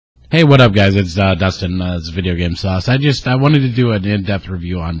Hey, what up, guys? It's Dustin. It's Video Game Sauce. I wanted to do an in-depth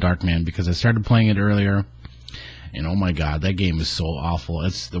review on Darkman because I started playing it earlier, and oh my god, that game is so awful.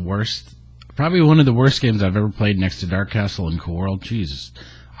 It's the worst, probably one of the worst games I've ever played next to Dark Castle and Cool World. Jesus,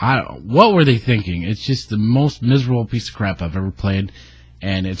 what were they thinking? It's just the most miserable piece of crap I've ever played,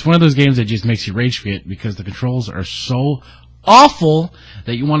 and it's one of those games that just makes you rage quit because the controls are so awful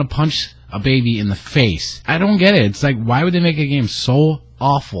that you want to punch a baby in the face. I don't get it. It's like, why would they make a game so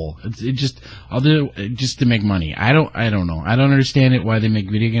awful? I'll do it just to make money. I don't know. I don't understand it, why they make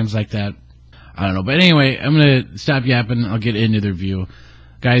video games like that. I don't know. But anyway, I'm gonna stop yapping. I'll get into the review.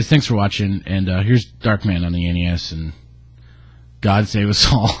 Guys, thanks for watching, and here's Darkman on the NES, and God save us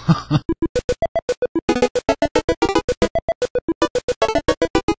all.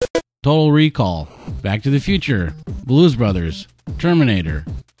 Total Recall, Back to the Future, Blues Brothers, Terminator,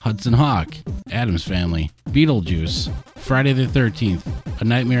 Hudson Hawk, Addams Family, Beetlejuice, Friday the 13th, A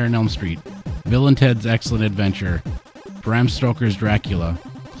Nightmare on Elm Street, Bill and Ted's Excellent Adventure, Bram Stoker's Dracula,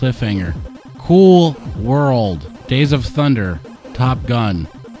 Cliffhanger, Cool World, Days of Thunder, Top Gun,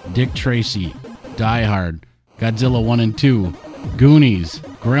 Dick Tracy, Die Hard, Godzilla 1 and 2, Goonies,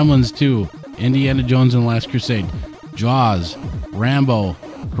 Gremlins 2, Indiana Jones and the Last Crusade, Jaws, Rambo,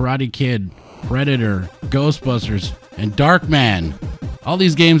 Karate Kid, Predator, Ghostbusters, and Darkman. All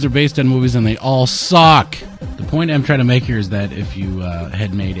these games are based on movies and they all suck. The point I'm trying to make here is that if you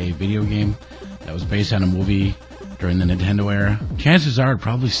had made a video game that was based on a movie during the Nintendo era, chances are it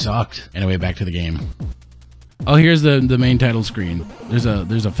probably sucked. Anyway, back to the game. Oh, here's the main title screen. There's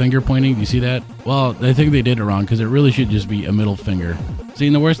a finger pointing. Do you see that? Well, I think they did it wrong because it really should just be a middle finger. See,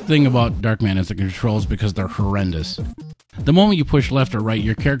 and the worst thing about Darkman is the controls because they're horrendous. The moment you push left or right,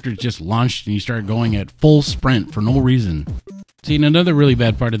 your character just launched and you start going at full sprint for no reason. See, and another really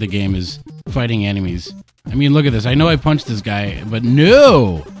bad part of the game is fighting enemies. I mean, look at this. I know I punched this guy, but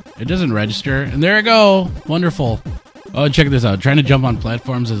no! It doesn't register. And there I go! Wonderful. Oh, check this out. Trying to jump on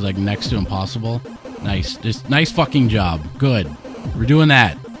platforms is like next to impossible. Nice. Just nice fucking job. Good. We're doing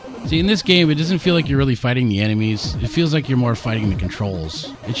that. See, in this game, it doesn't feel like you're really fighting the enemies. It feels like you're more fighting the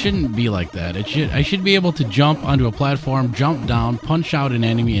controls. It shouldn't be like that. I should be able to jump onto a platform, jump down, punch out an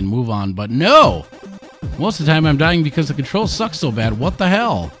enemy, and move on, but no! Most of the time, I'm dying because the controls suck so bad. What the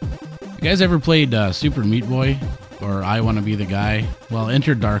hell? You guys ever played Super Meat Boy? Or I Want to Be the Guy? Well,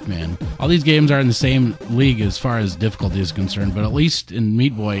 enter Darkman. All these games are in the same league as far as difficulty is concerned, but at least in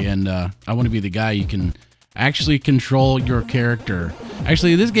Meat Boy and I Want to Be the Guy, you can actually control your character.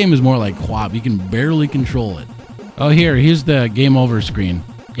 Actually, this game is more like QWOP. You can barely control it. Oh, here's the game over screen.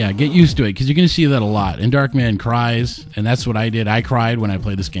 Yeah, get used to it, because you're going to see that a lot. And Darkman cries, and that's what I did. I cried when I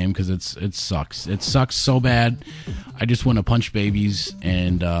played this game, because it sucks. It sucks so bad. I just want to punch babies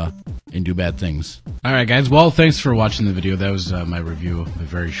and do bad things. Alright, guys, well, thanks for watching the video. That was my review, a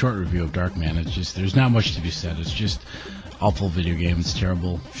very short review of Darkman. It's just, there's not much to be said. It's just awful video game. It's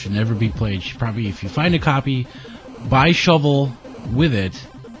terrible. Should never be played. Should probably, if you find a copy, buy shovel with it,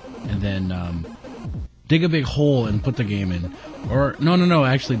 and then dig a big hole and put the game in. Or, no,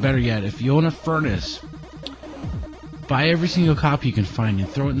 actually, better yet, if you own a furnace, buy every single copy you can find and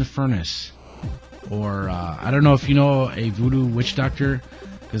throw it in the furnace. Or, I don't know if you know a voodoo witch doctor,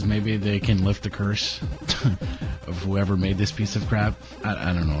 because maybe they can lift the curse of whoever made this piece of crap.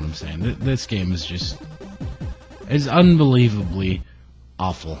 I don't know what I'm saying. This game is just, it's unbelievably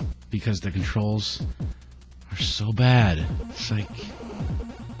awful, because the controls are so bad. It's like,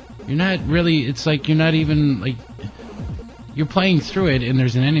 you're not really, it's like you're not even, like, you're playing through it and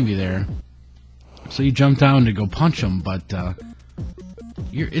there's an enemy there, so you jump down to go punch him, but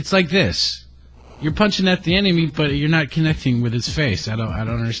it's like this. You're punching at the enemy, but you're not connecting with his face. I don't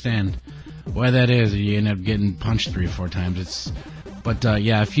understand why that is. You end up getting punched 3 or 4 times.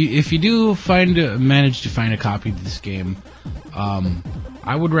 Yeah, if you do manage to find a copy of this game,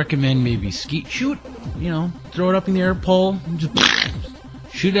 I would recommend maybe skeet shoot. You know, throw it up in the air, pull, and just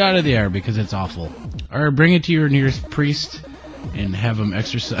shoot it out of the air because it's awful. Or bring it to your nearest priest and have him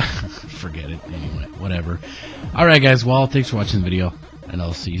exercise. Forget it. Anyway, whatever. Alright, guys. Well, thanks for watching the video, and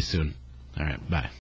I'll see you soon. Alright, bye.